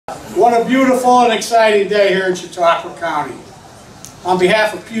What a beautiful and exciting day here in Chautauqua County. On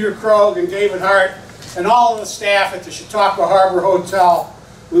behalf of Peter Krog and David Hart and all of the staff at the Chautauqua Harbor Hotel,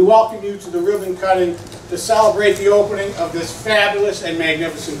 we welcome you to the ribbon cutting to celebrate the opening of this fabulous and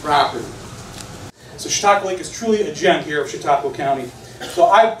magnificent property. So Chautauqua Lake is truly a gem here of Chautauqua County. So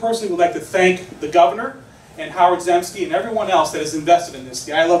I personally would like to thank the governor and Howard Zemsky and everyone else that has invested in this,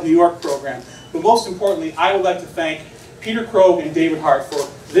 the I Love New York program. But most importantly, I would like to thank Peter Krog and David Hart for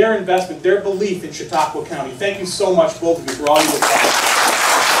their investment, their belief in Chautauqua County. Thank you so much, both of you, for all you have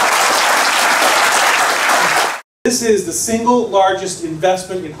done. This is the single largest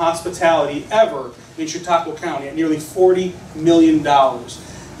investment in hospitality ever in Chautauqua County at nearly $40 million.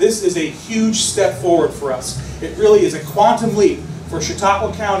 This is a huge step forward for us. It really is a quantum leap for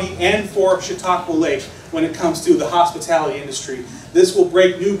Chautauqua County and for Chautauqua Lake when it comes to the hospitality industry. This will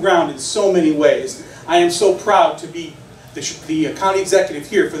break new ground in so many ways. I am so proud to be the county executive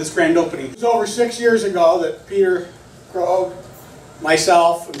here for this grand opening. It was over 6 years ago that Peter Krog,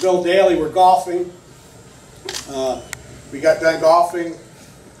 myself, and Bill Daly were golfing. We got done golfing.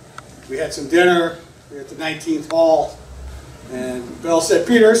 We had some dinner. We were at the 19th hole. And Bill said,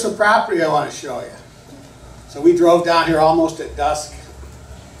 "Peter, there's some property I want to show you." So we drove down here almost at dusk.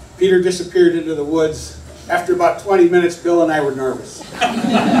 Peter disappeared into the woods. After about 20 minutes, Bill and I were nervous.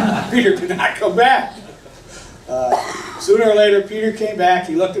 Peter did not come back. Sooner or later, Peter came back.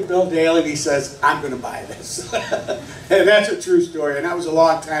 He looked at Bill Daly and he says, "I'm going to buy this." And that's a true story, and that was a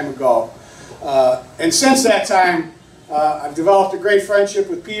long time ago. And since that time, I've developed a great friendship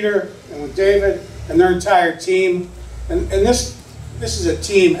with Peter and with David and their entire team. And this is a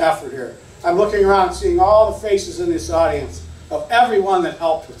team effort here. I'm looking around and seeing all the faces in this audience of everyone that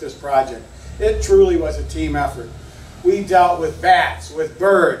helped with this project. It truly was a team effort. We dealt with bats, with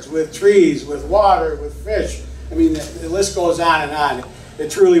birds, with trees, with water, with fish. I mean, the list goes on and on. It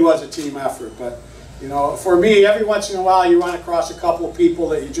truly was a team effort. But, you know, for me, every once in a while you run across a couple of people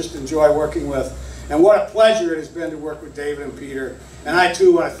that you just enjoy working with. And what a pleasure it has been to work with David and Peter. And I,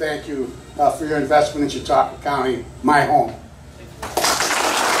 too, want to thank you for your investment in Chautauqua County, my home.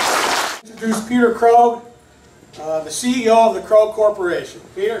 Introduce Peter Krog, the CEO of the Krog Corporation.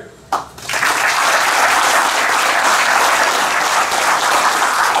 Peter.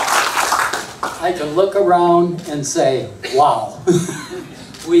 I can look around and say, wow,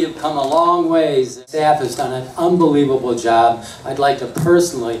 we have come a long ways. The staff has done an unbelievable job. I'd like to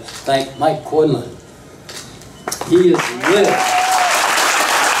personally thank Mike Quinlan. He is with.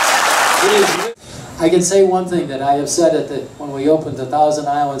 I can say one thing that I have said at when we opened the Thousand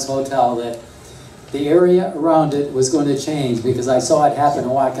Islands Hotel, that the area around it was going to change because I saw it happen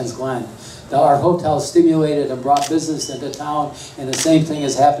in Watkins Glen. Our hotel stimulated and brought business into town, and the same thing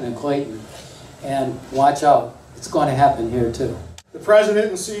has happened in Clayton. And watch out, it's going to happen here too. The President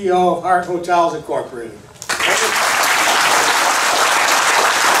and CEO of Hart Hotels Incorporated.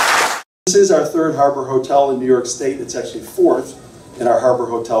 This is our third harbor hotel in New York State. It's actually fourth in our harbor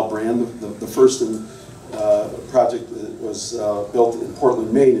hotel brand. The first project was built in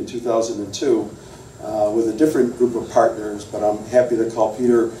Portland, Maine in 2002 with a different group of partners, but I'm happy to call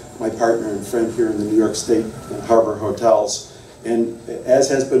Peter my partner and friend here in the New York State Harbor Hotels. And as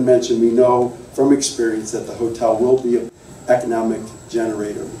has been mentioned, we know from experience that the hotel will be an economic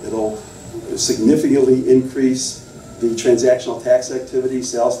generator. It'll significantly increase the transactional tax activity,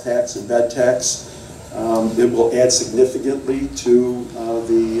 sales tax and bed tax. It will add significantly to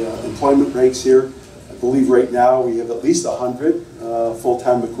the employment ranks here. I believe right now we have at least 100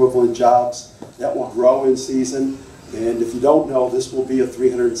 full-time equivalent jobs. That will grow in season. And if you don't know, this will be a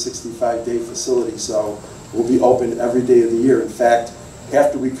 365-day facility. So we'll be open every day of the year. In fact,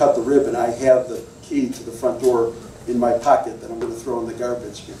 after we cut the ribbon, I have the key to the front door in my pocket that I'm going to throw in the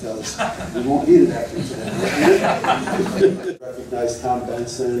garbage because we won't need it after today. Recognize Tom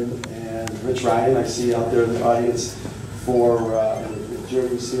Benson and Rich Ryan, I see out there in the audience, for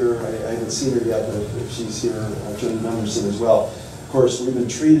Journey's here. I haven't seen her yet, but if she's here, Journey Menderson as well. Of course, we've been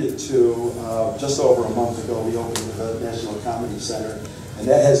treated to, just over a month ago, we opened the National Comedy Center, and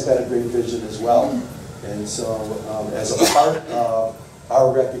that has got a great vision as well. And so, as a part of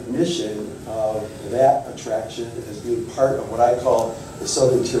our recognition of that attraction as being part of what I call the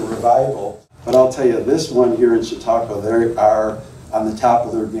Southern Tier Revival. But I'll tell you, this one here in Chautauqua, they are on the top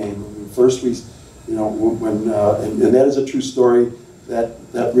of their game. First, we, you know, and that is a true story that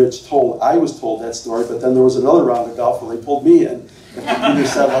Rich told. I was told that story, but then there was another round of golf where they pulled me in. And Peter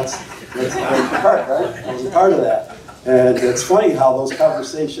said, let's part, right? I was a part of that. And it's funny how those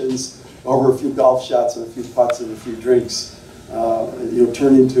conversations over a few golf shots and a few putts and a few drinks,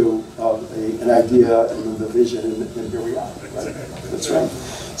 turn into an idea and the vision, and here we are. Right? That's right.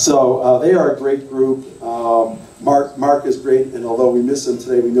 So they are a great group. Mark is great, and although we miss him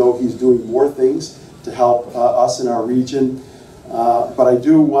today, we know he's doing more things to help us in our region. But I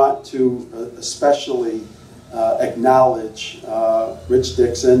do want to especially acknowledge Rich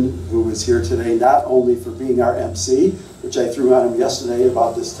Dixon, who is here today, not only for being our MC, which I threw on him yesterday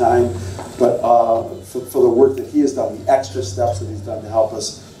about this time, but for the work that he has done, the extra steps that he's done to help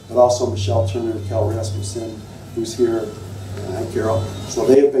us, but also Michelle Turner and Kel Rasmussen, who's here. Hi, Carol. So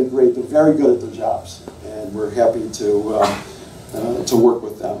they have been great. They're very good at their jobs, and we're happy to work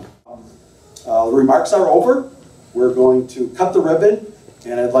with them. The remarks are over. We're going to cut the ribbon,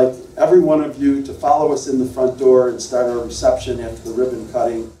 and I'd like every one of you to follow us in the front door and start our reception after the ribbon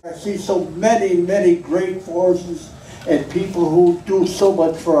cutting. I see so many, many great forces and people who do so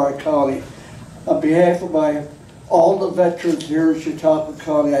much for our county. On behalf of all the veterans here in Chautauqua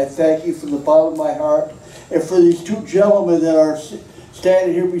County, I thank you from the bottom of my heart. And for these two gentlemen that are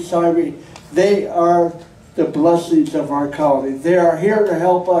standing here beside me, they are the blessings of our county. They are here to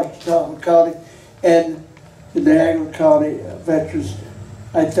help our Chautauqua County and the Niagara County veterans.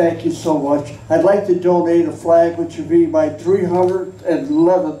 I thank you so much. I'd like to donate a flag, which would be my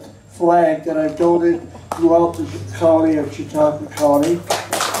 311th flag that I've donated throughout the county of Chautauqua County.